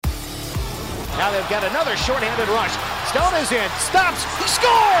Now they've got another shorthanded rush. Stone is in, stops, he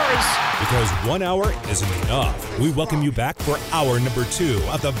scores! Because 1 hour isn't enough. We welcome you back for hour number 2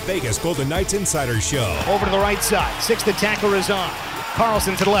 of the Vegas Golden Knights Insider Show. Over to the right side, sixth attacker is on.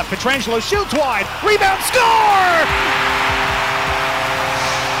 Carlson to the left, Pietrangelo shoots wide, rebound, score!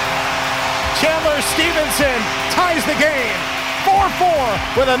 Chandler Stevenson ties the game.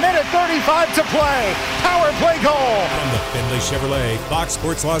 4-4 with 1:35 to play. Power play goal. From the Findlay Chevrolet Fox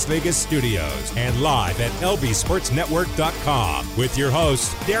Sports Las Vegas studios and live at lbsportsnetwork.com with your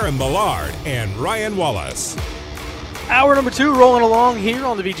hosts Darren Millard and Ryan Wallace. Hour number 2 rolling along here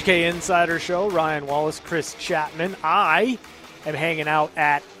on the VGK Insider Show. Ryan Wallace, Chris Chapman. I am hanging out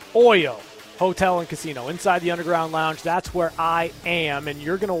at Oyo Hotel and Casino inside the Underground Lounge. That's where I am, and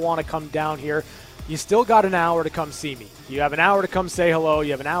you're going to want to come down here. You still got an hour to come see me. You have an hour to come say hello. You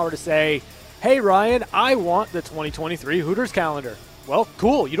have an hour to say, hey, Ryan, I want the 2023 Hooters calendar. Well,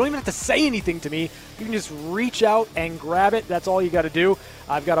 cool. You don't even have to say anything to me. You can just reach out and grab it. That's all you got to do.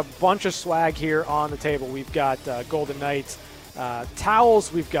 I've got a bunch of swag here on the table. We've got Golden Knights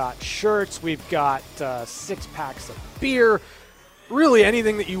towels. We've got shirts. We've got 6 packs of beer. Really,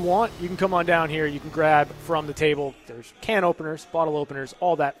 anything that you want, you can come on down here. You can grab from the table. There's can openers, bottle openers,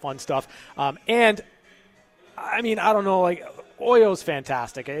 all that fun stuff. And, I mean, I don't know, like, Oyo's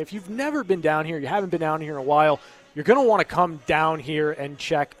fantastic. If you've never been down here, you haven't been down here in a while, you're going to want to come down here and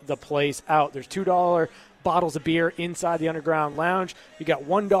check the place out. There's $2 bottles of beer inside the Underground Lounge. You got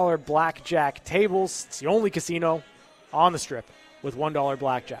 $1 blackjack tables. It's the only casino on the Strip with $1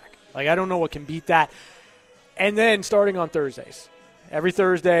 blackjack. Like, I don't know what can beat that. And then starting on Thursdays. Every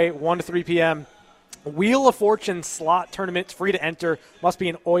Thursday, 1 to 3 p.m., Wheel of Fortune slot tournament. It's free to enter. Must be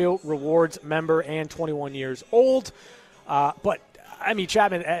an Oyo Rewards member and 21 years old. But, I mean,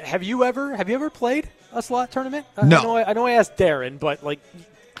 Chapman, have you ever played a slot tournament? No. I know I asked Darren, but, like,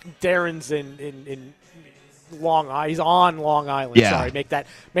 Darren's in Long Island. He's on Long Island. Yeah. Sorry, make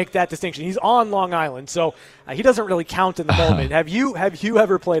that distinction. He's on Long Island, so he doesn't really count in the moment. Have you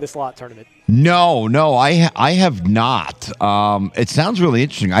ever played a slot tournament? No, I have not. It sounds really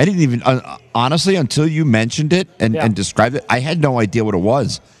interesting. I didn't even honestly until you mentioned it and described it. I had no idea what it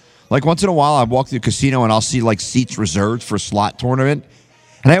was. Like once in a while, I walk through a casino and I'll see like seats reserved for a slot tournament,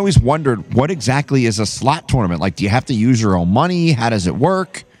 and I always wondered what exactly is a slot tournament. Like, do you have to use your own money? How does it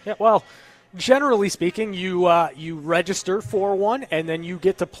work? Yeah, well, generally speaking, you register for one, and then you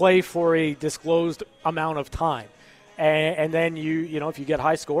get to play for a disclosed amount of time, and then you know if you get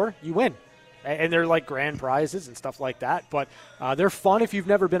high score, you win, and they're like grand prizes and stuff like that. But they're fun if you've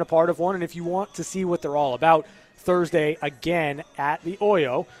never been a part of one, and if you want to see what they're all about. Thursday again at the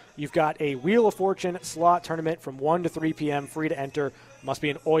Oyo, you've got a Wheel of Fortune slot tournament from 1 to 3 p.m. free to enter. Must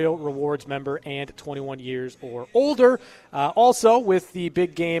be an Oyo Rewards member and 21 years or older. Also, with the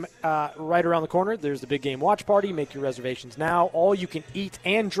big game right around the corner, there's the big game watch party. Make your reservations now. All you can eat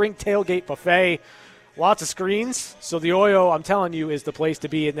and drink tailgate buffet. Lots of screens. So the Oyo, I'm telling you, is the place to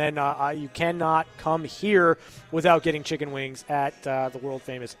be. And then you cannot come here without getting chicken wings at the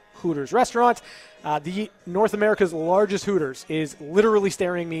world-famous Hooters restaurant. The North America's largest Hooters is literally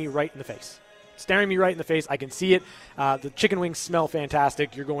staring me right in the face. I can see it. The chicken wings smell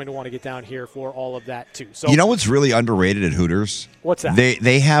fantastic. You're going to want to get down here for all of that, too. So, you know what's really underrated at Hooters? What's that?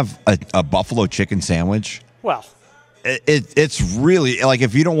 They have a buffalo chicken sandwich. Well, it's really, like,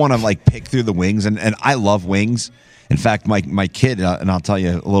 if you don't want to, like, pick through the wings, and I love wings. In fact, my kid, and I'll tell you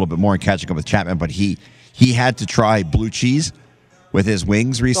a little bit more in catching up with Chapman, but he had to try blue cheese with his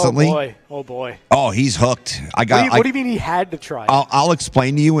wings recently. Oh, boy. Oh, he's hooked. What do you mean he had to try? I'll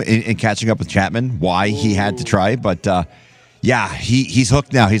explain to you in catching up with Chapman why he had to try it. But, yeah, he's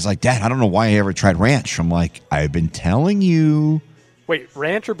hooked now. He's like, Dad, I don't know why I ever tried ranch. I'm like, I've been telling you. Wait,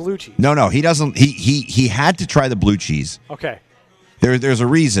 ranch or blue cheese? No, he doesn't. He had to try the blue cheese. Okay. There's a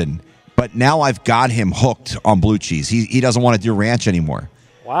reason. But now I've got him hooked on blue cheese. He doesn't want to do ranch anymore.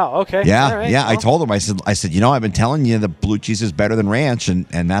 Wow, okay. Yeah, all right, yeah. well. I told him, I said, you know, I've been telling you the blue cheese is better than ranch,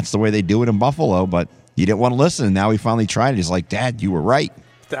 and that's the way they do it in Buffalo, but you didn't want to listen, and now he finally tried it. He's like, Dad, you were right.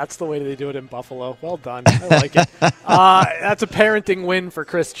 That's the way they do it in Buffalo. Well done. I like it. That's a parenting win for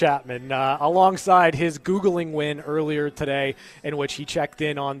Chris Chapman, alongside his Googling win earlier today, in which he checked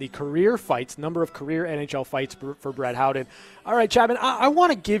in on the number of career NHL fights for Brett Howden. All right, Chapman, I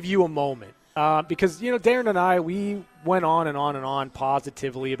want to give you a moment. Because, you know, Darren and I, we went on and on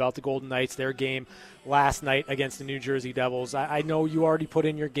positively about the Golden Knights, their game last night against the New Jersey Devils. I know you already put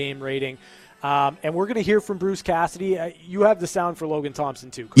in your game rating. And we're going to hear from Bruce Cassidy. You have the sound for Logan Thompson,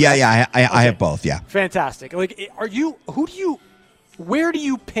 too, correct? Yeah, I have both, yeah. Fantastic. Like, where do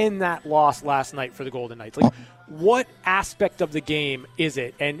you pin that loss last night for the Golden Knights? Like, What aspect of the game is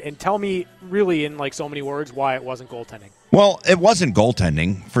it? And tell me really in like so many words why it wasn't goaltending. Well, it wasn't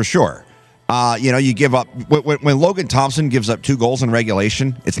goaltending for sure. You give up when Logan Thompson gives up 2 goals in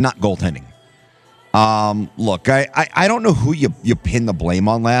regulation. It's not goaltending. Look, I don't know who you pin the blame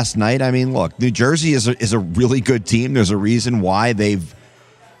on last night. I mean, look, New Jersey is a really good team. There's a reason why they've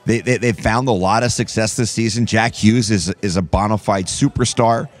found a lot of success this season. Jack Hughes is a bona fide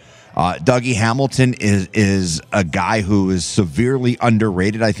superstar. Dougie Hamilton is a guy who is severely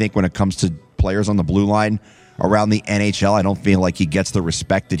underrated, I think, when it comes to players on the blue line around the NHL. I don't feel like he gets the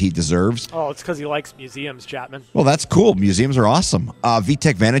respect that he deserves. Oh, it's because he likes museums, Chapman. Well, that's cool. Museums are awesome.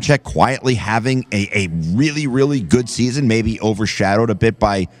 Vitek Vanacek quietly having a really, really good season, maybe overshadowed a bit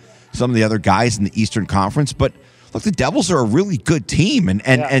by some of the other guys in the Eastern Conference. But look, the Devils are a really good team.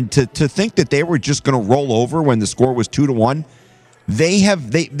 And to think that they were just going to roll over when the score was 2-1, they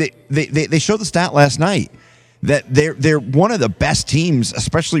showed the stat last night that they're one of the best teams,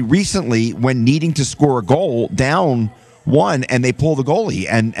 especially recently, when needing to score a goal down 1 and they pull the goalie.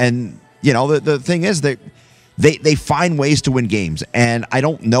 And the thing is that they find ways to win games. And I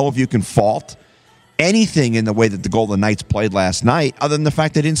don't know if you can fault anything in the way that the Golden Knights played last night, other than the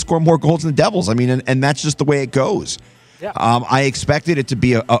fact they didn't score more goals than the Devils. I mean, and that's just the way it goes. Yeah. I expected it to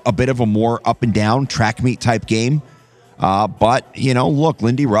be a bit of a more up and down track meet type game. But, look,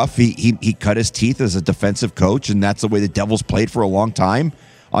 Lindy Ruff, he cut his teeth as a defensive coach, and that's the way the Devils played for a long time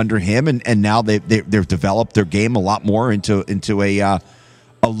under him. And now they've developed their game a lot more into a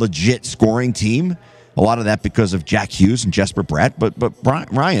legit scoring team. A lot of that because of Jack Hughes and Jesper Bratt. But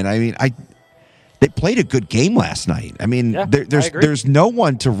Ryan, I mean, they played a good game last night. I mean, there's no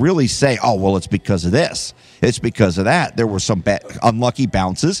one to really say, oh, well, it's because of this. It's because of that. There were some unlucky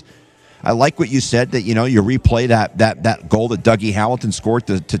bounces. I like what you said that, you replay that goal that Dougie Hamilton scored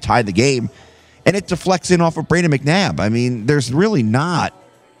to tie the game, and it deflects in off of Brayden McNabb. I mean, there's really not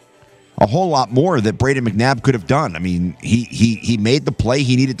a whole lot more that Brayden McNabb could have done. I mean, he made the play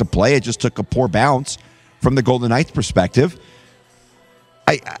he needed to play. It just took a poor bounce from the Golden Knights' perspective.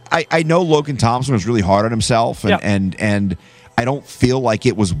 I know Logan Thompson was really hard on himself, and I don't feel like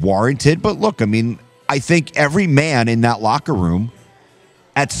it was warranted. But look, I mean, I think every man in that locker room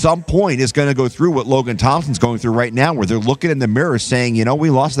at some point is going to go through what Logan Thompson's going through right now, where they're looking in the mirror saying, we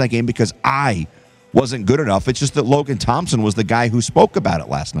lost that game because I wasn't good enough. It's just that Logan Thompson was the guy who spoke about it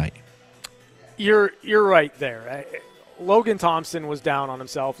last night. You're right there. Logan Thompson was down on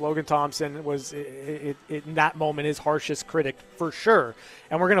himself. Logan Thompson was, in that moment, his harshest critic for sure.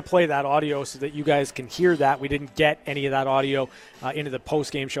 And we're going to play that audio so that you guys can hear that. We didn't get any of that audio into the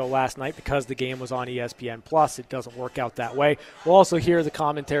post-game show last night because the game was on ESPN+. It doesn't work out that way. We'll also hear the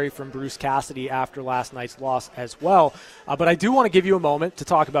commentary from Bruce Cassidy after last night's loss as well. But I do want to give you a moment to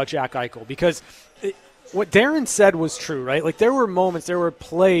talk about Jack Eichel because what Darren said was true, right? Like there were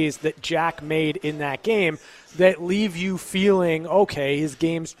plays that Jack made in that game that leave you feeling, okay, his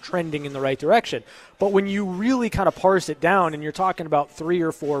game's trending in the right direction. But when you really kind of parse it down and you're talking about 3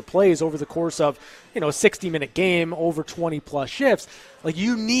 or 4 plays over the course of, a 60-minute game, over 20-plus shifts, like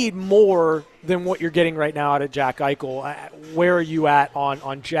you need more than what you're getting right now out of Jack Eichel. Where are you at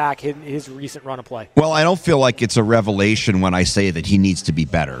on Jack, his recent run of play? Well, I don't feel like it's a revelation when I say that he needs to be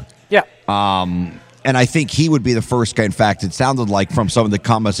better. Yeah. And I think he would be the first guy. In fact, it sounded like from some of the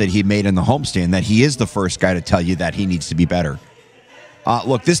comments that he made in the homestand that he is the first guy to tell you that he needs to be better.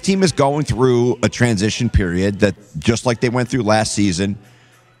 Look, this team is going through a transition period that just like they went through last season.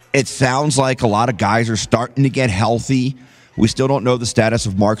 It sounds like a lot of guys are starting to get healthy. We still don't know the status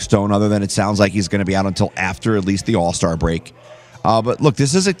of Mark Stone other than it sounds like he's going to be out until after at least the All-Star break. But look,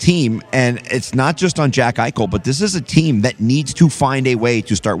 this is a team, and it's not just on Jack Eichel, but this is a team that needs to find a way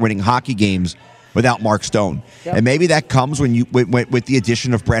to start winning hockey games without Mark Stone. Yep. And maybe that comes when you with the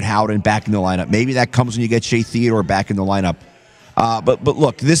addition of Brett Howden back in the lineup. Maybe that comes when you get Shea Theodore back in the lineup. But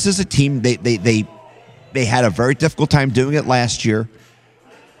look, this is a team, they had a very difficult time doing it last year.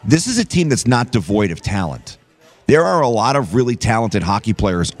 This is a team that's not devoid of talent. There are a lot of really talented hockey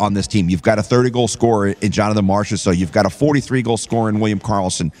players on this team. You've got a 30-goal scorer in Jonathan Marchessault. You've got a 43-goal scorer in William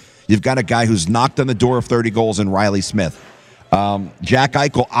Karlsson. You've got a guy who's knocked on the door of 30 goals in Riley Smith. Jack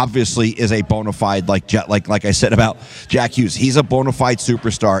Eichel obviously is a bona fide, like I said about Jack Hughes. He's a bona fide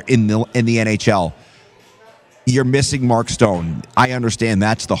superstar in the NHL. You're missing Mark Stone. I understand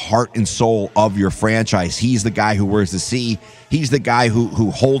that's the heart and soul of your franchise. He's the guy who wears the C. He's the guy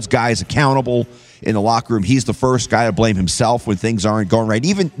who holds guys accountable in the locker room. He's the first guy to blame himself when things aren't going right.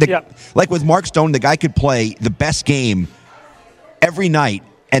 Like with Mark Stone, the guy could play the best game every night.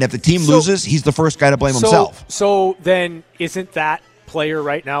 And if the team loses, he's the first guy to blame himself. So then isn't that player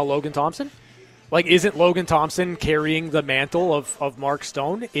right now Logan Thompson? Like, isn't Logan Thompson carrying the mantle of Mark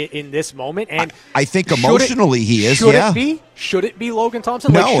Stone in this moment? And I think emotionally he is. Should yeah. it be? Should it be Logan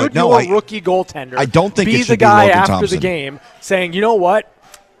Thompson? No, should no, your rookie goaltender I don't think be it the should guy be Logan after Thompson. the game saying, you know what,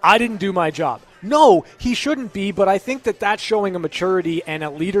 I didn't do my job? No, he shouldn't be, but I think that that's showing a maturity and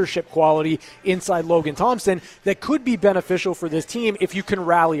a leadership quality inside Logan Thompson that could be beneficial for this team if you can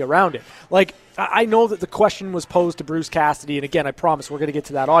rally around it. Like, I know that the question was posed to Bruce Cassidy, and again, I promise we're going to get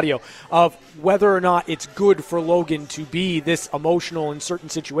to that audio, of whether or not it's good for Logan to be this emotional in certain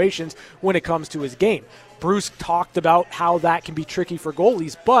situations when it comes to his game. Bruce talked about how that can be tricky for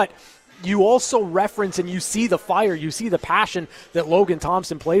goalies, but you also reference and you see the fire, you see the passion that Logan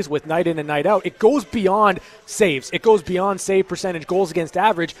Thompson plays with night in and night out. It goes beyond saves. It goes beyond save percentage, goals against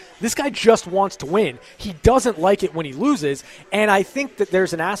average. This guy just wants to win. He doesn't like it when he loses, and I think that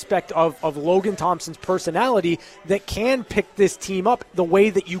there's an aspect of Logan Thompson's personality that can pick this team up the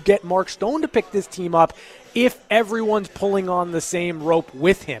way that you get Mark Stone to pick this team up if everyone's pulling on the same rope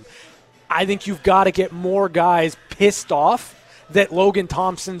with him. I think you've got to get more guys pissed off that Logan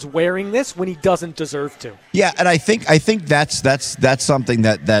Thompson's wearing this when he doesn't deserve to. Yeah, and I think that's something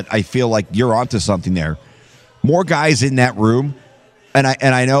that I feel like you're onto something there. More guys in that room, and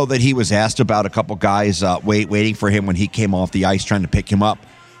I know that he was asked about a couple guys waiting for him when he came off the ice trying to pick him up.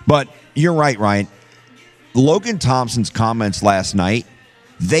 But you're right, Ryan. Logan Thompson's comments last night,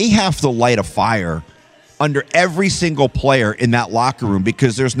 they have to light a fire under every single player in that locker room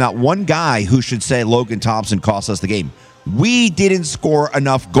because there's not one guy who should say Logan Thompson cost us the game. We didn't score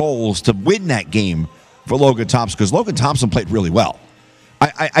enough goals to win that game for Logan Thompson because Logan Thompson played really well.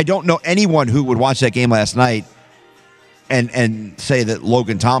 I don't know anyone who would watch that game last night and say that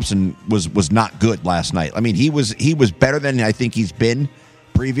Logan Thompson was not good last night. I mean, he was better than I think he's been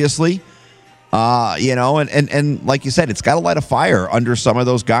previously. And like you said, it's got to light a fire under some of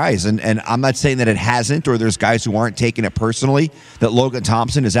those guys. And I'm not saying that it hasn't, or there's guys who aren't taking it personally, that Logan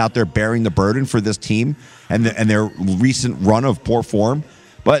Thompson is out there bearing the burden for this team and their recent run of poor form.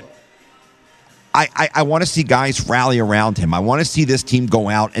 But I want to see guys rally around him. I want to see this team go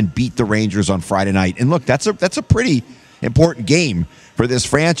out and beat the Rangers on Friday night. And look, that's a pretty important game for this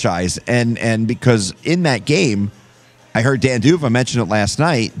franchise. And because in that game, I heard Dan Duva mention it last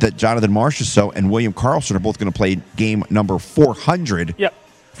night that Jonathan Marchessault and William Karlsson are both going to play game number 400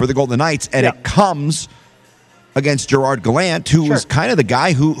 for the Golden Knights, and it comes against Gerard Gallant, who was kind of the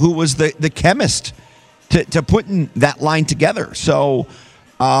guy who was the chemist to putting that line together. So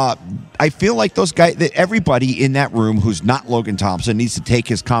I feel like those guys, that everybody in that room who's not Logan Thompson needs to take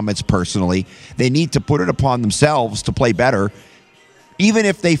his comments personally. They need to put it upon themselves to play better. Even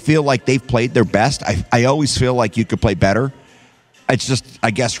if they feel like they've played their best, I always feel like you could play better. It's just, I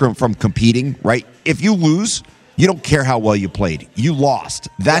guess, from competing, right? If you lose, you don't care how well you played. You lost.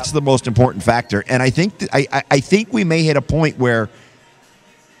 That's the most important factor. And I think I think we may hit a point where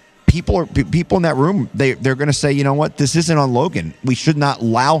people in that room, they're going to say, you know what, this isn't on Logan. We should not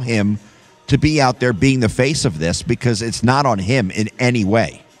allow him to be out there being the face of this because it's not on him in any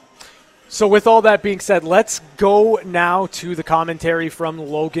way. So with all that being said, let's go now to the commentary from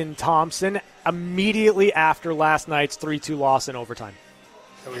Logan Thompson immediately after last night's 3-2 loss in overtime.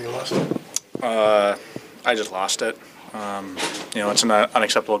 How you lost it? I just lost it. It's an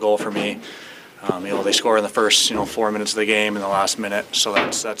unacceptable goal for me. They score in the first 4 minutes of the game in the last minute, so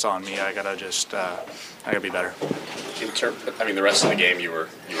that's on me. I gotta be better. The rest of the game you were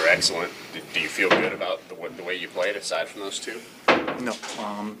excellent. Do you feel good about the way you played aside from those two? No,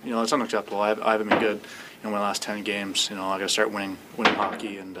 it's unacceptable. I haven't been good in my last 10 games. I got to start winning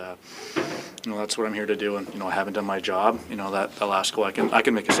hockey, and that's what I'm here to do. And I haven't done my job. That last goal, I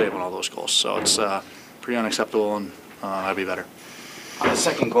can make a save on all those goals. So it's pretty unacceptable, and I'll be better. On the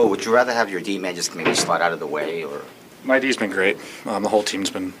second goal, would you rather have your D-man just maybe slide out of the way, or? My D's been great. The whole team's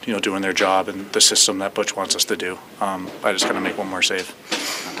been doing their job and the system that Butch wants us to do. I just got to make one more save.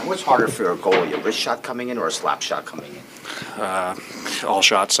 And what's harder for a goalie, a wrist shot coming in or a slap shot coming in? All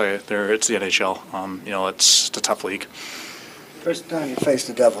shots. It's the NHL. It's a tough league. First time you faced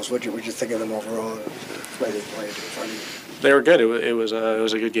the Devils, what you think of them overall? The way they played in front of you? They were good. It was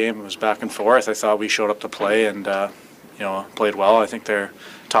a good game. It was back and forth. I thought we showed up to play and played well. I think they're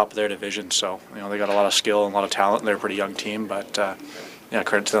top of their division, so they got a lot of skill and a lot of talent. They're a pretty young team, but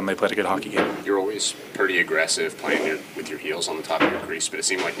credit to them. They played a good hockey game. You're always pretty aggressive playing with your heels on the top of your crease, but it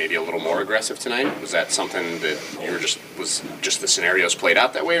seemed like maybe a little more aggressive tonight. Was that something that you were just the scenarios played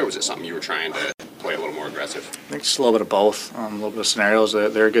out that way, or was it something you were trying to play a little more aggressive? I think it's a little bit of both. A little bit of scenarios.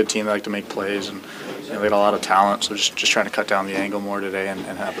 They're a good team. They like to make plays, and they got a lot of talent, so just trying to cut down the angle more today and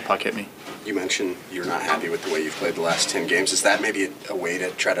have the puck hit me. You mentioned you're not happy with the way you've played the last 10 games. Is that maybe a way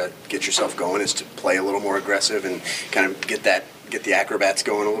to try to get yourself going, is to play a little more aggressive and kind of get the acrobats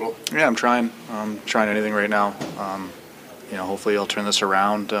going a little? Yeah, I'm trying. I'm trying anything right now. Hopefully I'll turn this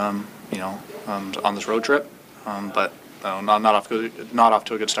around, on this road trip. But not off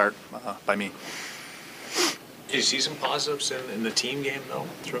to a good start by me. Did you see some positives in the team game, though,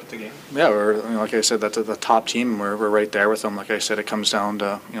 throughout the game? Yeah, like I said, that's the top team. We're right there with them. Like I said, it comes down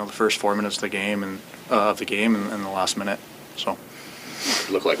to the first 4 minutes of the game and the last minute. So it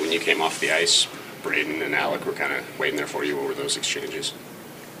looked like when you came off the ice, Braden and Alec were kind of waiting there for you. What were those exchanges?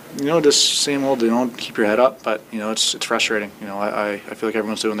 Just same old. Keep your head up, but it's frustrating. I feel like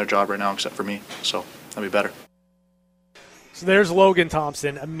everyone's doing their job right now except for me. So that'll be better. So there's Logan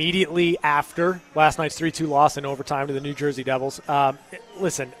Thompson immediately after last night's 3-2 loss in overtime to the New Jersey Devils.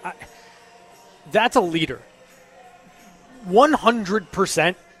 Listen, that's a leader.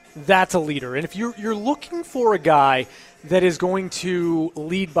 100% that's a leader. And if you're looking for a guy that is going to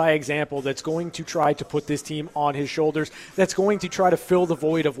lead by example, that's going to try to put this team on his shoulders, that's going to try to fill the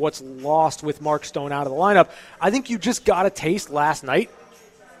void of what's lost with Mark Stone out of the lineup, I think you just got a taste last night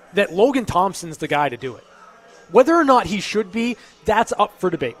that Logan Thompson's the guy to do it. Whether or not he should be, that's up for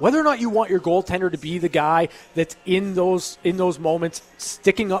debate. Whether or not you want your goaltender to be the guy that's in those moments,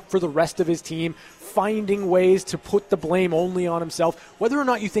 sticking up for the rest of his team, finding ways to put the blame only on himself, whether or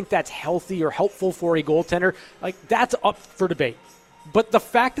not you think that's healthy or helpful for a goaltender, that's up for debate. But the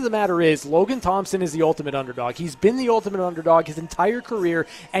fact of the matter is, Logan Thompson is the ultimate underdog. He's been the ultimate underdog his entire career,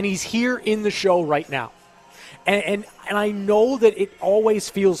 and he's here in the show right now. And I know that it always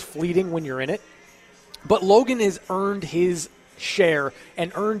feels fleeting when you're in it, but Logan has earned his share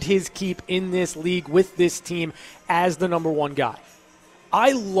and earned his keep in this league with this team as the number one guy.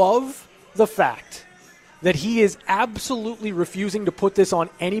 I love the fact that he is absolutely refusing to put this on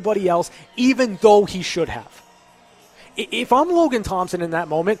anybody else, even though he should have. If I'm Logan Thompson in that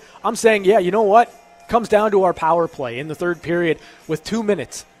moment, I'm saying, yeah, you know what? Comes down to our power play in the third period with 2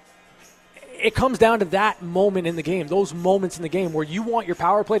 minutes. It comes down to that moment in the game, those moments in the game where you want your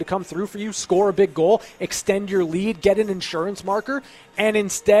power play to come through for you, score a big goal, extend your lead, get an insurance marker, and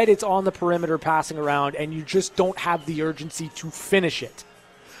instead it's on the perimeter passing around and you just don't have the urgency to finish it.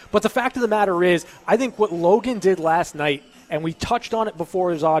 But the fact of the matter is, I think what Logan did last night, and we touched on it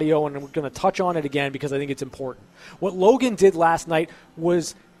before his audio, and we're going to touch on it again because I think it's important. What Logan did last night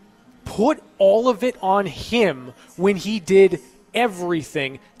was put all of it on him when he did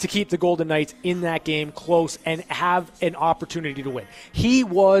everything to keep the Golden Knights in that game close and have an opportunity to win. He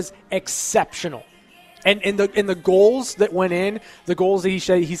was exceptional. And the goals that went in, the goals that he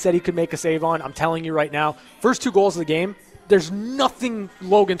said he could make a save on, I'm telling you right now, first 2 goals of the game, there's nothing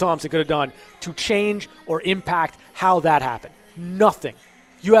Logan Thompson could have done to change or impact how that happened. Nothing.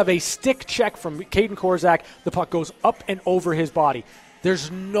 You have a stick check from Caden Korczak. The puck goes up and over his body. There's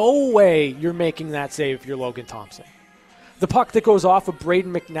no way you're making that save if you're Logan Thompson. The puck that goes off of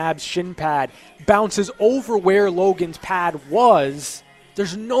Braden McNabb's shin pad bounces over where Logan's pad was.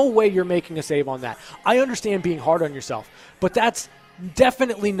 There's no way you're making a save on that. I understand being hard on yourself, but that's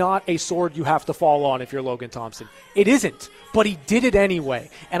definitely not a sword you have to fall on if you're Logan Thompson. It isn't, but he did it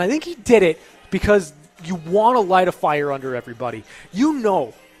anyway. And I think he did it because you want to light a fire under everybody. You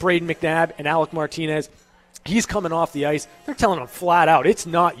know Braden McNabb and Alec Martinez, he's coming off the ice. They're telling him flat out, it's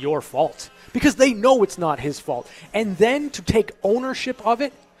not your fault. Because they know it's not his fault. And then to take ownership of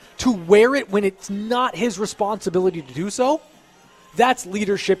it, to wear it when it's not his responsibility to do so, that's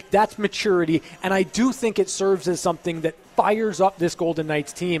leadership, that's maturity, and I do think it serves as something that fires up this Golden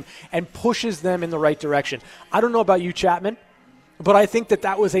Knights team and pushes them in the right direction. I don't know about you, Chapman, but I think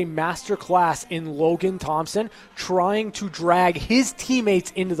that was a masterclass in Logan Thompson trying to drag his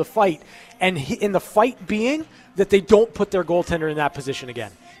teammates into the fight, and in the fight being that they don't put their goaltender in that position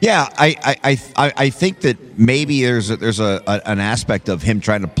again. Yeah, I think that maybe there's an aspect of him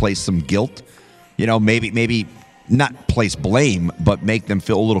trying to place some guilt. Maybe not place blame, but make them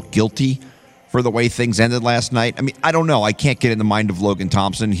feel a little guilty for the way things ended last night. I mean, I don't know. I can't get in the mind of Logan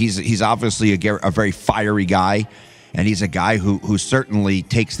Thompson. He's obviously a very fiery guy, and he's a guy who certainly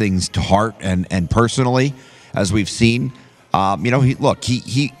takes things to heart and personally, as we've seen.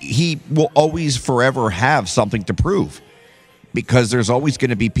 He will always forever have something to prove, because there's always going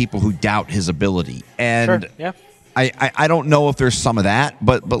to be people who doubt his ability. And sure, yeah. I don't know if there's some of that,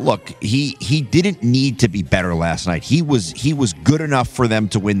 but look, he didn't need to be better last night. He was good enough for them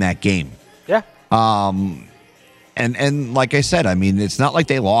to win that game. Yeah. And like I said, I mean, it's not like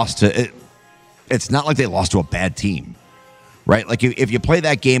they lost to a bad team, right? Like if you play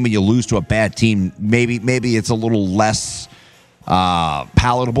that game and you lose to a bad team, maybe it's a little less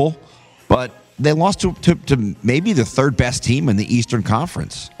palatable. But they lost to maybe the third best team in the Eastern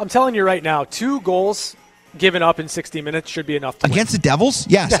Conference. I'm telling you right now, 2 goals given up in 60 minutes should be enough to against win. The Devils?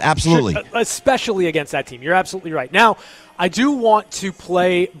 Yes, absolutely. Especially against that team. You're absolutely right. Now, I do want to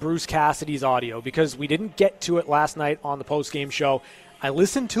play Bruce Cassidy's audio because we didn't get to it last night on the post-game show. I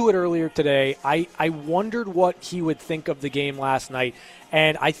listened to it earlier today. I wondered what he would think of the game last night,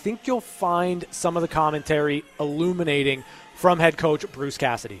 and I think you'll find some of the commentary illuminating from head coach Bruce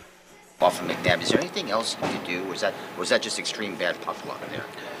Cassidy. Off of McNabb, is there anything else you could do? Was that just extreme bad puck luck there?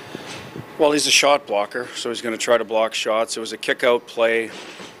 Well, he's a shot blocker, so he's going to try to block shots. It was a kick-out play.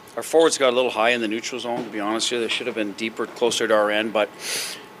 Our forwards got a little high in the neutral zone, to be honest with you. They should have been deeper, closer to our end, but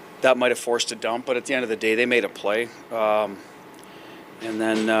that might have forced a dump. But at the end of the day, they made a play. And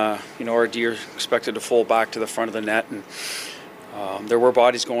then, our D expected to fall back to the front of the net. And there were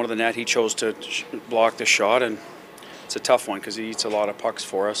bodies going to the net. He chose to block the shot, and it's a tough one because he eats a lot of pucks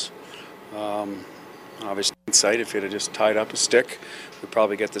for us. Obviously, inside, if he'd have just tied up a stick, we'd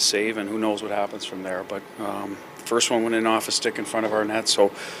probably get the save, and who knows what happens from there. But first one went in off a stick in front of our net,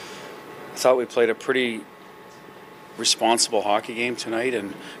 so I thought we played a pretty responsible hockey game tonight,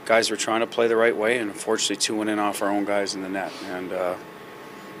 and guys were trying to play the right way, and unfortunately 2 went in off our own guys in the net, and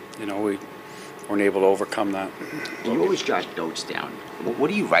we weren't able to overcome that. You always jot notes down. What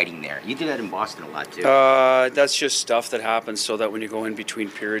are you writing there? You did that in Boston a lot too. That's just stuff that happens so that when you go in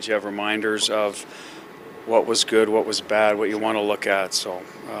between periods, you have reminders of what was good, what was bad, what you want to look at. So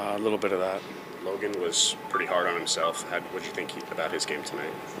a little bit of that. Logan was pretty hard on himself. What did you think about his game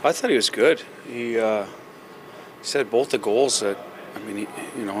tonight? I thought he was good. He said both the goals that,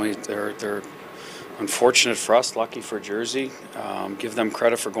 they're unfortunate for us, lucky for Jersey. Give them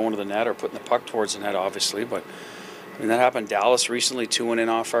credit for going to the net or putting the puck towards the net, obviously. But that happened Dallas recently. 2 went in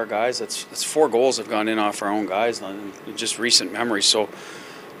off our guys. That's 4 goals have gone in off our own guys in just recent memory. So,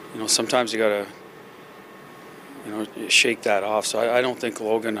 sometimes you got to, shake that off. So I don't think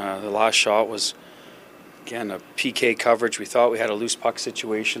Logan, the last shot was, again, a PK coverage. We thought we had a loose puck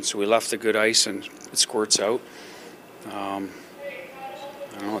situation, so we left the good ice and it squirts out. I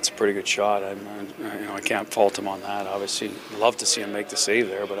don't know, it's a pretty good shot. I can't fault him on that. Obviously, I'd love to see him make the save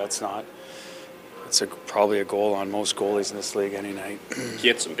there, but that's not. It's probably a goal on most goalies in this league any night. He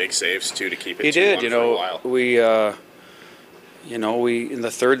had some big saves too to keep it. He did. For a while. We in the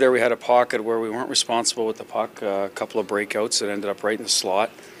third there we had a pocket where we weren't responsible with the puck. A couple of breakouts that ended up right in the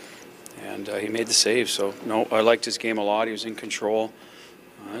slot, and he made the save. So no, I liked his game a lot. He was in control.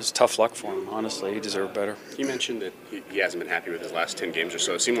 It was tough luck for him, honestly. He deserved better. You mentioned that he hasn't been happy with his last 10 games or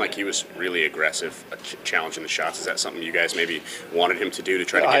so. It seemed like he was really aggressive, challenging the shots. Is that something you guys maybe wanted him to do to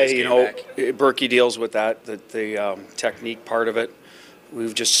try to get his game back? Berkey deals with that, the technique part of it.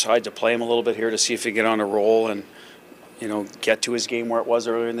 We've just decided to play him a little bit here to see if he can get on a roll and, get to his game where it was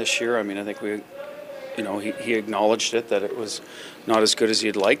earlier in this year. I think he acknowledged it, that it was not as good as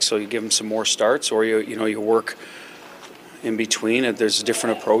he'd like, so you give him some more starts, or you work in between. There's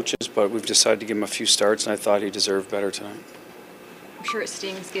different approaches, but we've decided to give him a few starts, and I thought he deserved better tonight. I'm sure it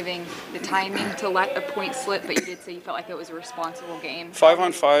stings giving the timing to let a point slip, but you did say you felt like it was a responsible game.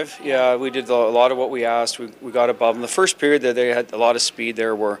 5-on-5, yeah, we did a lot of what we asked. We got above them. The first period, they had a lot of speed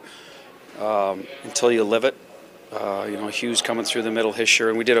there where until you live it, Hughes coming through the middle, Hischer,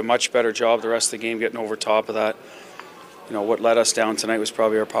 and we did a much better job the rest of the game getting over top of that. What let us down tonight was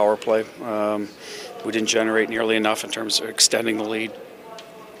probably our power play. We didn't generate nearly enough in terms of extending the lead,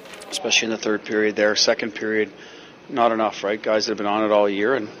 especially in the third period there. Second period, not enough, right? Guys that have been on it all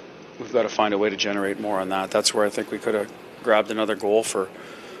year, and we've got to find a way to generate more on that. That's where I think we could have grabbed another goal for,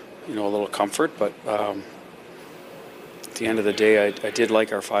 a little comfort. But at the end of the day, I did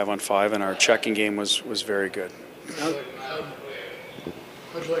like our 5-on-5, and our checking game was very good. How'd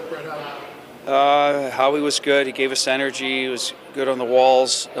you like Brett Howe? Howie was good. He gave us energy. He was good on the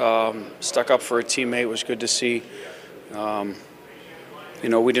walls. Stuck up for a teammate. Was good to see. We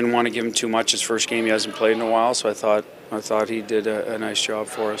didn't want to give him too much his first game. He hasn't played in a while, so I thought he did a nice job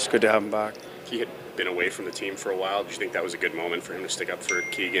for us. Good to have him back. He had been away from the team for a while. Do you think that was a good moment for him to stick up for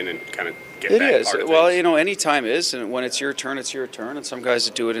Keegan and kind of get back? It is. Well, any time is, and when it's your turn, it's your turn. And some guys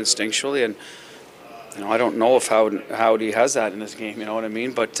do it instinctually, and I don't know if Howdy has that in his game. You know what I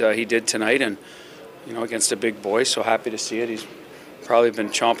mean? But he did tonight, and against a big boy. So happy to see it. He's probably been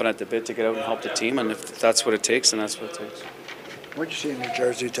chomping at the bit to get out and help the team, and if that's what it takes, then that's what it takes. What did you see in New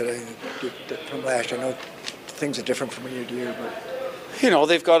Jersey today from last year? I know things are different from year to year, but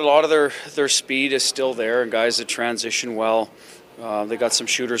they've got a lot of their speed is still there, and guys that transition well. They got some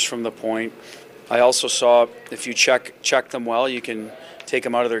shooters from the point. I also saw if you check them well, you can take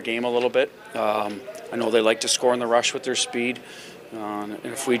them out of their game a little bit. I know they like to score in the rush with their speed. And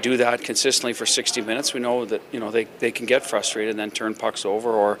if we do that consistently for 60 minutes, we know that they can get frustrated and then turn pucks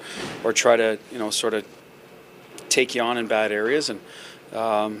over or try to sort of take you on in bad areas. And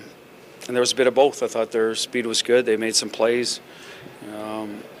there was a bit of both. I thought their speed was good. They made some plays.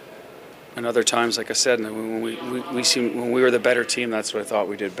 And other times, like I said, when we were the better team, that's what I thought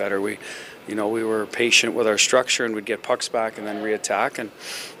we did better. We were patient with our structure and we'd get pucks back and then reattack. And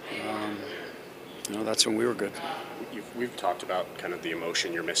that's when we were good. We've talked about kind of the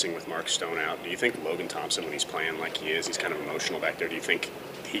emotion you're missing with Mark Stone out. Do you think Logan Thompson, when he's playing like he is, he's kind of emotional back there? Do you think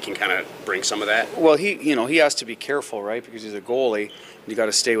he can kind of bring some of that? Well, he has to be careful, right? Because he's a goalie. You got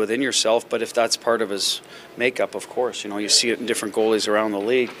to stay within yourself. But if that's part of his makeup, of course, you see it in different goalies around the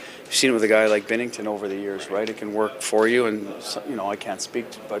league. You've seen it with a guy like Binnington over the years, right? It can work for you, and I can't speak,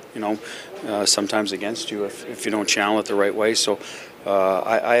 but sometimes against you if you don't channel it the right way. So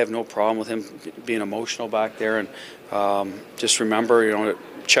I have no problem with him being emotional back there, and just remember, to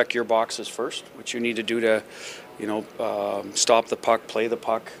check your boxes first, what you need to do to, stop the puck, play the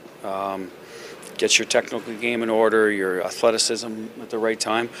puck, get your technical game in order, your athleticism at the right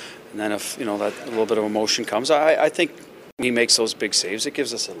time, and then if that a little bit of emotion comes, I think he makes those big saves. It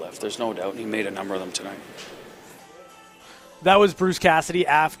gives us a lift. There's no doubt, and he made a number of them tonight. That was Bruce Cassidy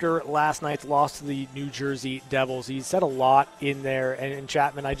after last night's loss to the New Jersey Devils. He said a lot in there. And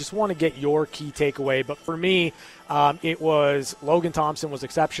Chapman, I just want to get your key takeaway. But for me, it was Logan Thompson was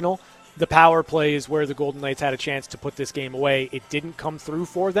exceptional. The power play is where the Golden Knights had a chance to put this game away. It didn't come through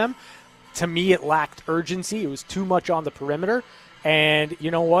for them. To me, it lacked urgency. It was too much on the perimeter. And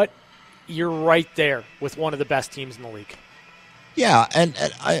you know what? You're right there with one of the best teams in the league. Yeah, and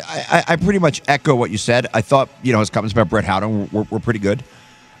I pretty much echo what you said. I thought, his comments about Brett Howden were pretty good.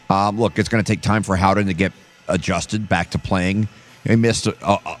 Look, it's going to take time for Howden to get adjusted back to playing. He missed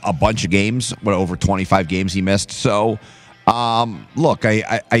a bunch of games, over 25 games he missed. So, look,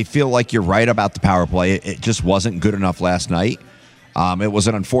 I feel like you're right about the power play. It just wasn't good enough last night. It was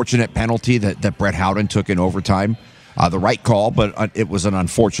an unfortunate penalty that Brett Howden took in overtime. The right call, but it was an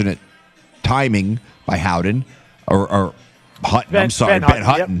unfortunate timing by Howden or Hutton. I'm sorry, Ben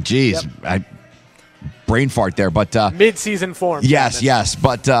Hutton. Yep. Jeez, yep. Brain fart there. But mid-season form. Yes.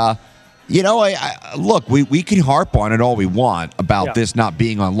 But look, we can harp on it all we want about this not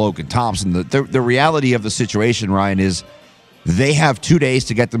being on Logan Thompson. The reality of the situation, Ryan, is they have 2 days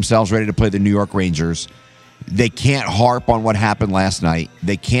to get themselves ready to play the New York Rangers. They can't harp on what happened last night.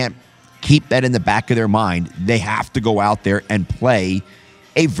 They can't keep that in the back of their mind. They have to go out there and play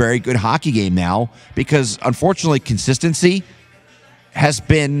a very good hockey game now, because unfortunately consistency has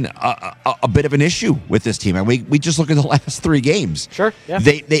been a bit of an issue with this team. And we just look at the last 3 games. Sure. Yeah.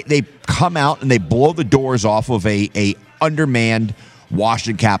 They come out and they blow the doors off of a undermanned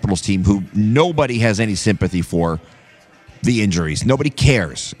Washington Capitals team who nobody has any sympathy for the injuries. Nobody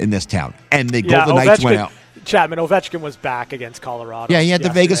cares in this town. And the Golden Knights went out. Chapman, Ovechkin was back against Colorado. Yeah, he had the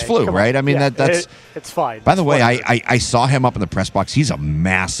Vegas flu, right? I mean, that's it's fine. By the way, I saw him up in the press box. He's a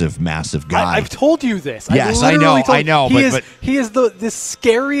massive guy. I've told you this. Yes, I know. He is the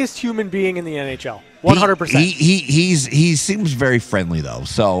scariest human being in the NHL. 100%. He seems very friendly though.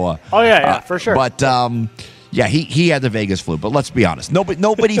 So. For sure. But he had the Vegas flu. But let's be honest,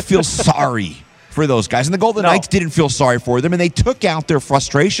 nobody feels sorry for those guys. And the Golden Knights didn't feel sorry for them, and they took out their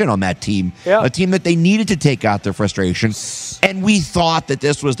frustration on that team, a team that they needed to take out their frustration. And we thought that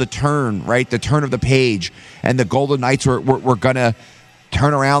this was the turn, right? The turn of the page, and the Golden Knights were going to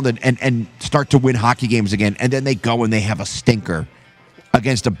turn around and start to win hockey games again. And then they go and they have a stinker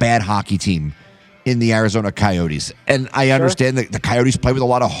against a bad hockey team in the Arizona Coyotes. And I understand that the Coyotes play with a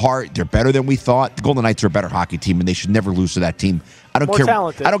lot of heart. They're better than we thought. The Golden Knights are a better hockey team, and they should never lose to that team. I don't care.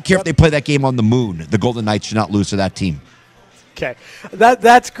 Talented. I don't care if they play that game on the moon. The Golden Knights should not lose to that team. Okay,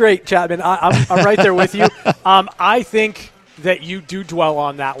 that's great, Chapman. I'm right there with you. I think that you do dwell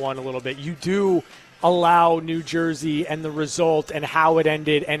on that one a little bit. You do allow New Jersey and the result and how it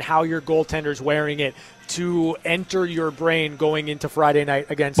ended and how your goaltender's wearing it to enter your brain going into Friday night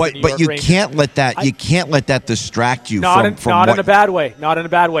against the New York Rangers. But you can't let that distract you from in a bad way. Not in a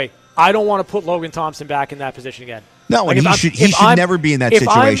bad way. I don't want to put Logan Thompson back in that position again. No, and he should never be in that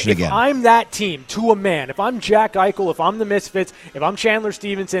situation again. If I'm that team to a man, if I'm Jack Eichel, if I'm the Misfits, if I'm Chandler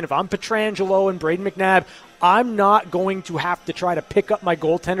Stevenson, if I'm Pietrangelo and Braden McNabb, I'm not going to have to try to pick up my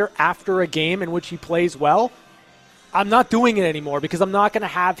goaltender after a game in which he plays well I'm not doing it anymore because I'm not going to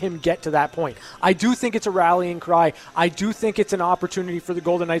have him get to that point. I do think it's a rallying cry. I do think it's an opportunity for the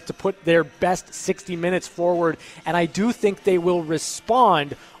Golden Knights to put their best 60 minutes forward, and I do think they will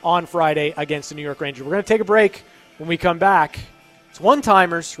respond on Friday against the New York Rangers. We're going to take a break. When we come back, it's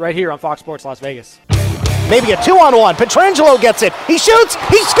one-timers right here on Fox Sports Las Vegas. Maybe a 2-on-1. Pietrangelo gets it. He shoots.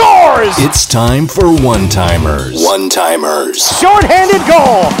 He scores. It's time for one-timers. One-timers. Short-handed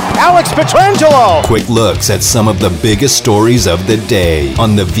goal. Alex Pietrangelo. Quick looks at some of the biggest stories of the day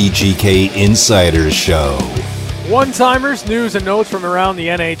on the VGK Insiders Show. One-timers, news and notes from around the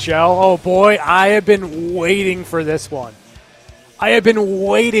NHL. Oh, boy, I have been waiting for this one.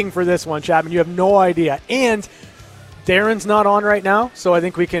 Chapman. You have no idea. And Darren's not on right now, so I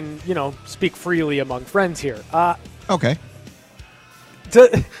think we can, speak freely among friends here. Okay.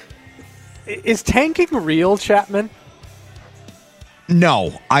 Is tanking real, Chapman?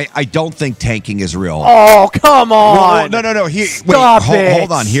 No, I don't think tanking is real. Oh, come on. No.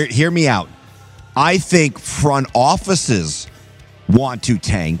 Hold on. Hear me out. I think front offices want to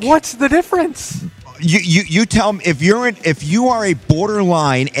tank. What's the difference? You tell me if you are a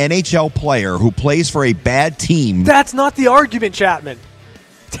borderline NHL player who plays for a bad team. That's not the argument, Chapman.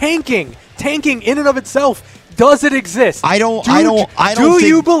 Tanking in and of itself, does it exist? Do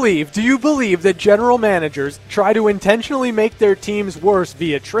you believe that general managers try to intentionally make their teams worse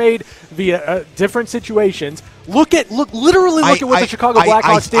via trade, via different situations? Look at what the Chicago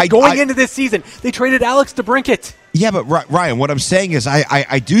Blackhawks did going into this season. They traded Alex DeBrincat. Yeah, but Ryan, what I'm saying is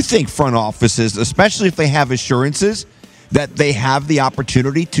I do think front offices, especially if they have assurances that they have the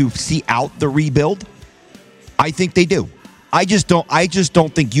opportunity to see out the rebuild, I think they do. I just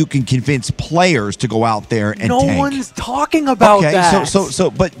don't think you can convince players to go out there and tank. No one's talking about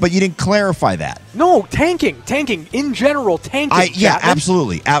that. But you didn't clarify that. No, tanking in general, tanking. Yeah,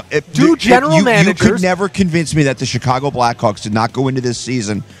 absolutely. Managers? You could never convince me that the Chicago Blackhawks did not go into this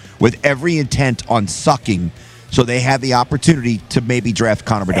season with every intent on sucking, so they had the opportunity to maybe draft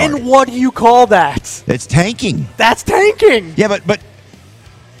Connor Bedard. And what do you call that? It's tanking. That's tanking. Yeah, but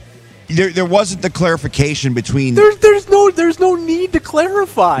there wasn't the clarification between. There's no need to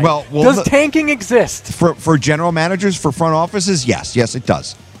clarify. Well, does tanking exist for general managers, for front offices? Yes, it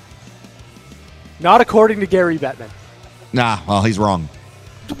does. Not according to Gary Bettman. Nah, well, he's wrong.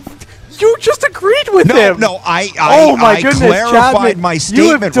 You just agreed with him. No, I goodness, clarified Chapman, my statement,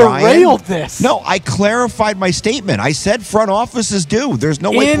 you have derailed Ryan. this. No, I clarified my statement. I said front offices do. There's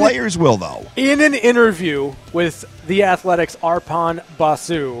no way players will, though. In an interview with The Athletic's Arpon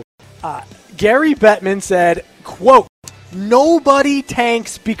Basu, Gary Bettman said, quote, "Nobody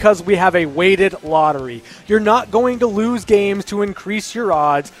tanks because we have a weighted lottery. You're not going to lose games to increase your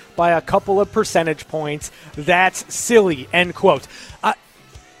odds by a couple of percentage points. That's silly," end quote.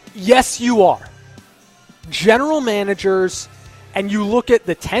 Yes, you are. General managers, and you look at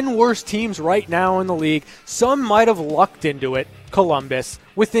the 10 worst teams right now in the league, some might have lucked into it, Columbus,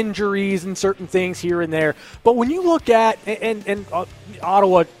 with injuries and certain things here and there. But when you look at, and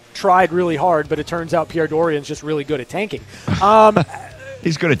Ottawa tried really hard, but it turns out Pierre Dorian's just really good at tanking.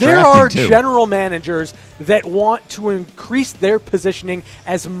 He's good at there drafting, are too. General managers that want to increase their positioning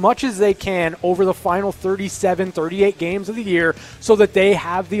as much as they can over the final 37, 38 games of the year so that they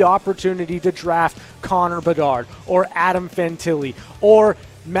have the opportunity to draft Connor Bedard or Adam Fantilli or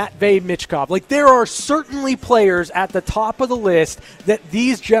Matvei Michkov. Like, there are certainly players at the top of the list that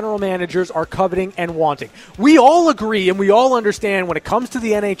these general managers are coveting and wanting. We all agree and we all understand when it comes to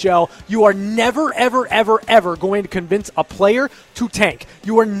the NHL, you are never, ever, ever, ever going to convince a player to tank.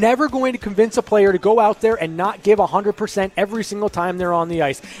 You are never going to convince a player to go out there and not give 100% every single time they're on the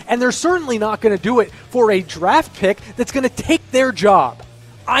ice. And they're certainly not going to do it for a draft pick that's going to take their job.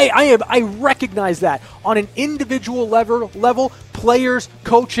 I recognize that. On an individual level, players,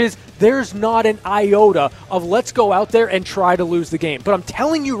 coaches, there's not an iota of let's go out there and try to lose the game. But I'm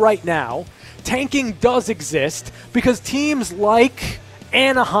telling you right now, tanking does exist because teams like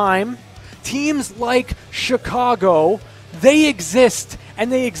Anaheim, teams like Chicago, they exist, and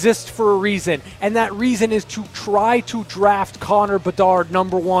they exist for a reason. And that reason is to try to draft Connor Bedard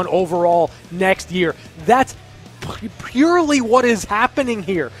 #1 overall next year. That's purely what is happening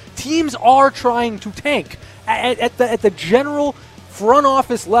here. Teams are trying to tank at the general front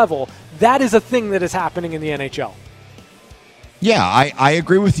office level. That is a thing that is happening in the NHL. Yeah, I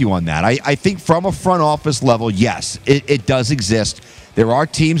agree with you on that. I think from a front office level, yes, it does exist. There are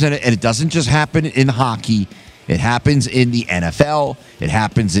teams, and it doesn't just happen in hockey. It happens in the NFL. It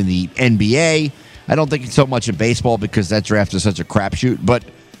happens in the NBA. I don't think it's so much in baseball because that draft is such a crapshoot, but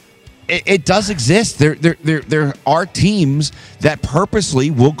It does exist. There are teams that purposely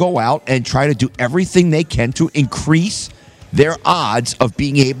will go out and try to do everything they can to increase their odds of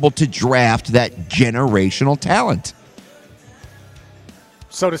being able to draft that generational talent.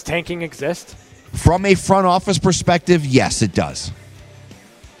 So does tanking exist? From a front office perspective, yes, it does.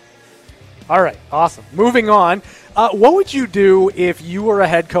 All right, awesome. Moving on. What would you do if you were a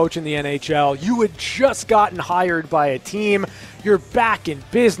head coach in the NHL? You had just gotten hired by a team. You're back in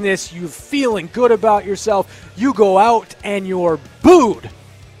business. You're feeling good about yourself. You go out and you're booed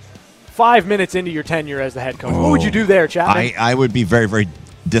 5 minutes into your tenure as the head coach. What would you do there, Chapman? I would be very, very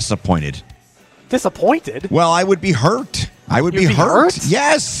disappointed. Disappointed? Well, I would be hurt. I would You'd be hurt. hurt?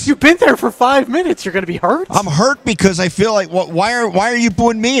 Yes. You've been there for 5 minutes. You're going to be hurt? I'm hurt because I feel like, why are you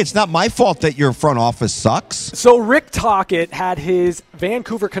booing me? It's not my fault that your front office sucks. So Rick Tocchet had his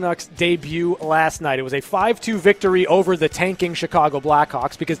Vancouver Canucks debut last night. It was a 5-2 victory over the tanking Chicago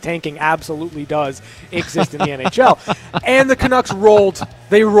Blackhawks, because tanking absolutely does exist in the NHL. And the Canucks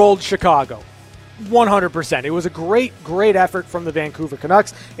rolled Chicago. 100%. It was a great effort from the Vancouver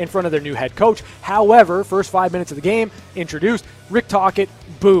Canucks in front of their new head coach. However, first 5 minutes of the game, introduced, Rick Tocchet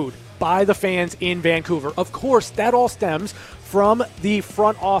booed by the fans in Vancouver. Of course, that all stems from the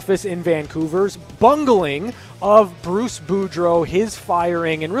front office in Vancouver's bungling of Bruce Boudreau, his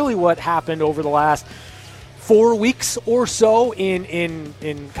firing, and really what happened over the last 4 weeks or so in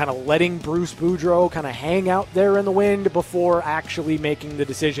kind of letting Bruce Boudreau kind of hang out there in the wind before actually making the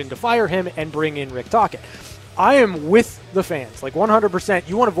decision to fire him and bring in Rick Tocchet. I am with the fans, like 100%.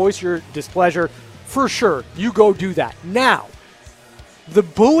 You want to voice your displeasure, for sure. You go do that. Now, the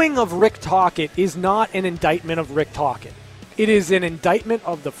booing of Rick Tocchet is not an indictment of Rick Tocchet. It is an indictment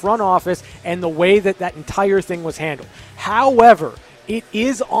of the front office and the way that entire thing was handled. However, it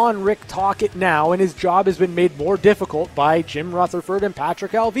is on Rick Tocchet now, and his job has been made more difficult by Jim Rutherford and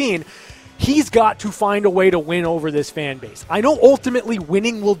Patrick Allvin. He's got to find a way to win over this fan base. I know ultimately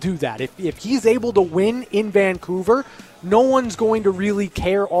winning will do that. If he's able to win in Vancouver, no one's going to really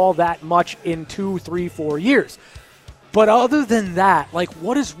care all that much in 2, 3, 4 years. But other than that, like,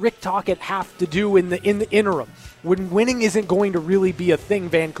 what does Rick Tocchet have to do in the interim when winning isn't going to really be a thing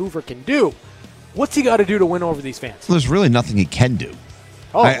Vancouver can do? What's he got to do to win over these fans? There's really nothing he can do.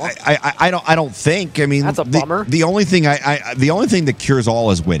 Oh, I don't think. I mean, that's a bummer. The only thing that cures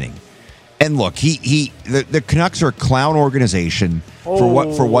all is winning. And look, the Canucks are a clown organization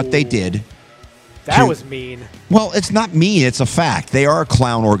for what they did. That was mean. Well, it's not mean. It's a fact. They are a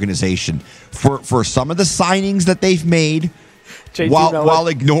clown organization for some of the signings that they've made, while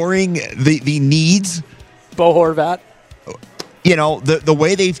ignoring the needs. Bo Horvat. You know, the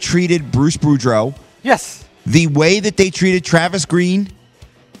way they've treated Bruce Boudreau. Yes. The way that they treated Travis Green.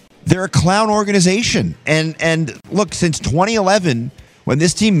 They're a clown organization. And look, since 2011, when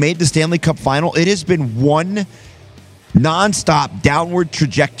this team made the Stanley Cup final, it has been one nonstop downward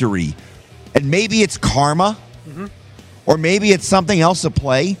trajectory. And maybe it's karma, or maybe it's something else at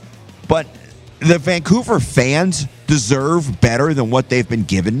play, but the Vancouver fans deserve better than what they've been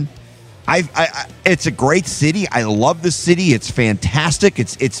given. It's a great city. I love the city. It's fantastic.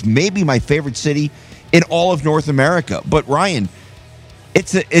 It's maybe my favorite city in all of North America. But Ryan,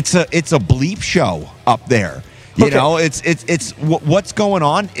 it's a bleep show up there. You know, it's what's going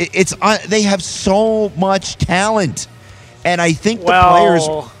on. They have so much talent, and I think the players.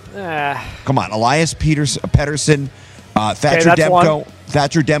 Come on, Elias Pettersson, Thatcher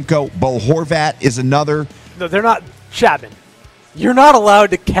Demko, Bo Horvat is another. No, they're not. Chapman, you're not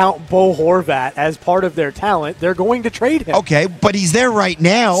allowed to count Bo Horvat as part of their talent. They're going to trade him. Okay, but he's there right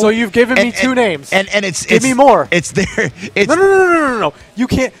now. So you've given me two names. And it's give me more. It's there. No. You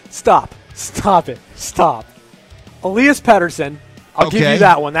can't. Stop it. Stop. Elias Pettersson. I'll give you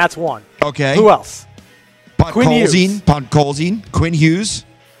that one. That's one. Okay. Who else? Podkolzin, Quinn Hughes.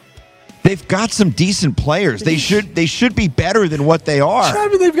 They've got some decent players. They should be better than what they are. I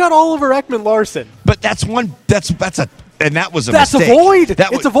mean, they've got Oliver Ekman-Larsson. But that's a and that was a mistake. That's a void.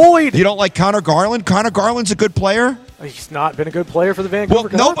 It's a void. You don't like Connor Garland? Connor Garland's a good player. He's not been a good player for the Vancouver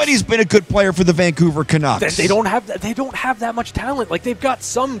Canucks. Nobody's been a good player for the Vancouver Canucks. They don't have that much talent. Like, they've got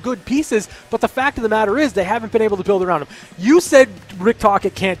some good pieces, but the fact of the matter is they haven't been able to build around him. You said Rick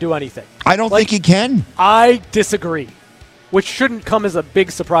Tocchet can't do anything. I don't think he can. I disagree, which shouldn't come as a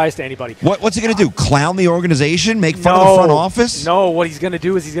big surprise to anybody. What's he going to do? Clown the organization? Make fun of the front office? No, what he's going to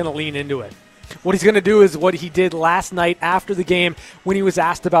do is he's going to lean into it. What he's going to do is what he did last night after the game when he was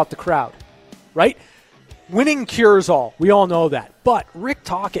asked about the crowd, right? winning cures all. We all know that. But Rick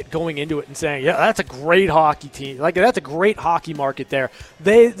Tocchet going into it and saying, yeah, that's a great hockey team. Like, that's a great hockey market there.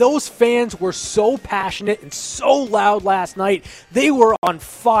 Those fans were so passionate and so loud last night. They were on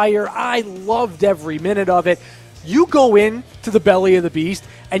fire. I loved every minute of it. You go in to the belly of the beast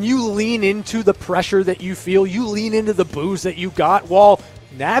and you lean into the pressure that you feel. You lean into the booze that you got while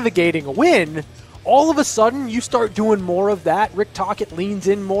navigating a win. All of a sudden, you start doing more of that. Rick Tocchet leans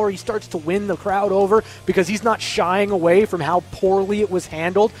in more. He starts to win the crowd over because he's not shying away from how poorly it was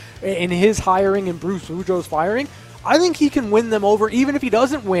handled in his hiring and Bruce Boudreau's firing. I think he can win them over, even if he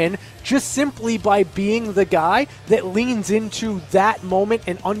doesn't win, just simply by being the guy that leans into that moment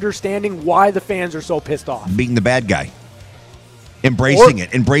and understanding why the fans are so pissed off. Being the bad guy. Embracing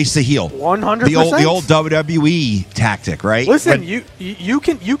it. Embrace the heel. 100%. The old WWE tactic, right? Listen, you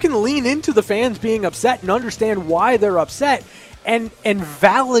can lean into the fans being upset and understand why they're upset and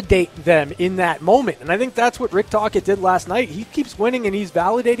validate them in that moment. And I think that's what Rick Tocchet did last night. He keeps winning and he's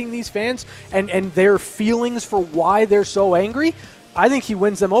validating these fans and their feelings for why they're so angry. I think he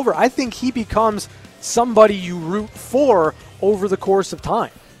wins them over. I think he becomes somebody you root for over the course of time.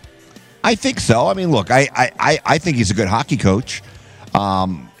 I think so. I mean, look, I think he's a good hockey coach.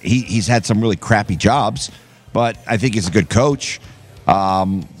 He's had some really crappy jobs, but I think he's a good coach.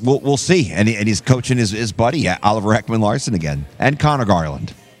 We'll see. And he's coaching his buddy, Oliver Ekman-Larsson again, and Connor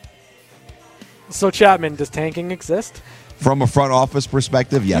Garland. So, Chapman, does tanking exist? From a front office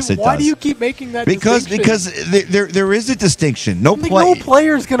perspective, yes, it does. Why do you keep making that distinction? Because there is a distinction. No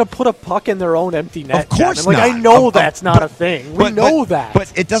player is going to put a puck in their own empty net. Of course not. Like, I know that's not a thing. We know that.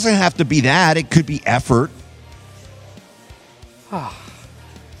 But it doesn't have to be that. It could be effort.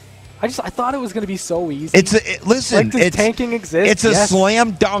 I thought it was going to be so easy. Listen. Does tanking exist? It's a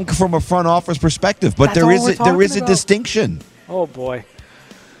slam dunk from a front office perspective, but there is a distinction. Oh boy.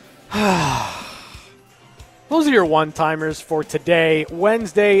 Those are your one-timers for today,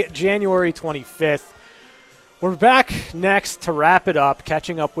 Wednesday, January 25th. We're back next to wrap it up,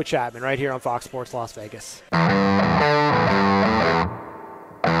 catching up with Chapman right here on Fox Sports Las Vegas.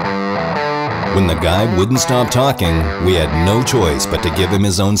 When the guy wouldn't stop talking, we had no choice but to give him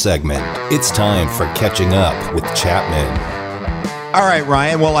his own segment. It's time for Catching Up with Chapman. All right,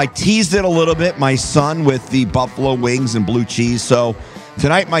 Ryan. Well, I teased it a little bit, my son, with the buffalo wings and blue cheese. So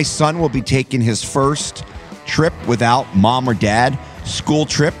tonight my son will be taking his first trip without mom or dad, school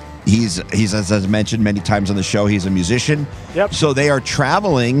trip. He's as I mentioned many times on the show, he's a musician. Yep. So they are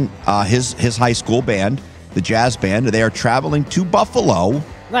traveling, his high school band, the jazz band, they are traveling to Buffalo.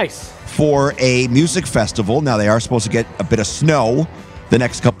 Nice. For a music festival. Now, they are supposed to get a bit of snow the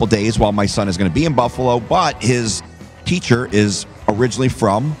next couple days while my son is going to be in Buffalo, but his teacher is originally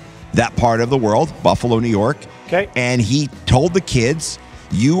from that part of the world, Buffalo, New York. Okay. And he told the kids,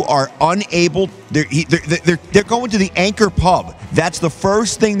 you are unable, they're going to the Anchor Pub. That's the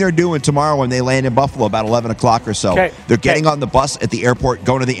first thing they're doing tomorrow when they land in Buffalo about 11 o'clock or so. Okay. They're getting on the bus at the airport,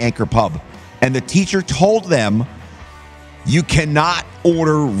 going to the Anchor Pub. And the teacher told them, you cannot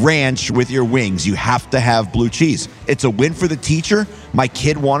order ranch with your wings. You have to have blue cheese. It's a win for the teacher. My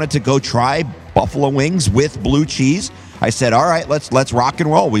kid wanted to go try buffalo wings with blue cheese. I said, all right, let's rock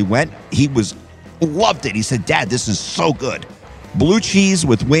and roll. We went. He loved it. He said, Dad, this is so good. Blue cheese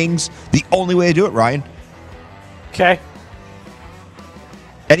with wings, the only way to do it, Ryan. Okay.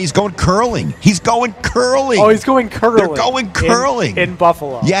 And he's going curling. He's going curling. Oh, he's going curling. They're going curling. In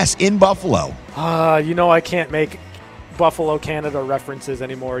Buffalo. Yes, in Buffalo. I can't make Buffalo, Canada references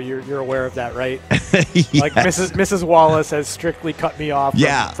anymore. You're aware of that, right? Yes. Like Mrs. Wallace has strictly cut me off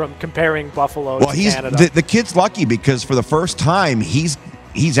from comparing Buffalo to Canada. The kid's lucky because for the first time he's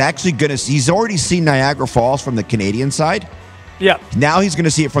actually he's already seen Niagara Falls from the Canadian side. Yeah. Now he's going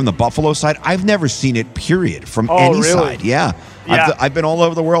to see it from the Buffalo side. I've never seen it, period, from any side. Yeah. I've been all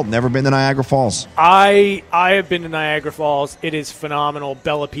over the world, never been to Niagara Falls. I have been to Niagara Falls. It is phenomenal.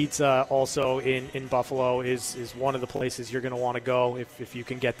 Bella Pizza, also in Buffalo, is one of the places you're going to want to go if you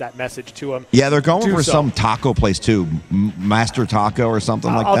can get that message to them. Yeah, they're going for some taco place, too. Master Taco or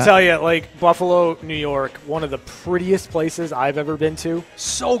something like that. I'll tell you, like, Buffalo, New York, one of the prettiest places I've ever been to.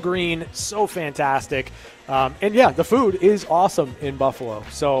 So green, so fantastic. And, yeah, the food is awesome in Buffalo.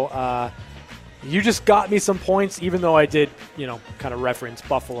 So, you just got me some points, even though I did, kind of reference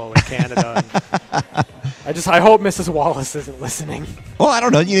Buffalo in Canada. I hope Mrs. Wallace isn't listening. Well, I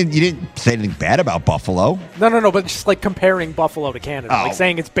don't know. You didn't say anything bad about Buffalo. No, but just like comparing Buffalo to Canada. Oh. Like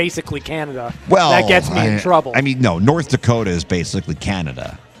saying it's basically Canada. Well, that gets me in trouble. I mean, no, North Dakota is basically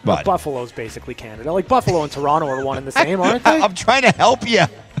Canada. But Buffalo's basically Canada. Like Buffalo and Toronto are one and the same, aren't they? I'm trying to help you.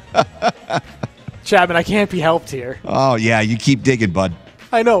 Chapman, I can't be helped here. Oh, yeah, you keep digging, bud.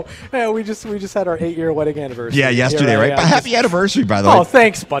 I know. Yeah, we just had our 8-year wedding anniversary. Yeah, yesterday, right? Happy anniversary, by the way. Oh,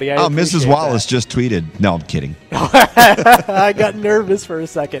 thanks, buddy. Mrs. Wallace just tweeted. No, I'm kidding. I got nervous for a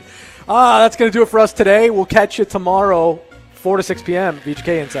second. That's going to do it for us today. We'll catch you tomorrow, 4 to 6 p.m.,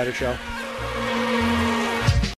 VGK Insider Show.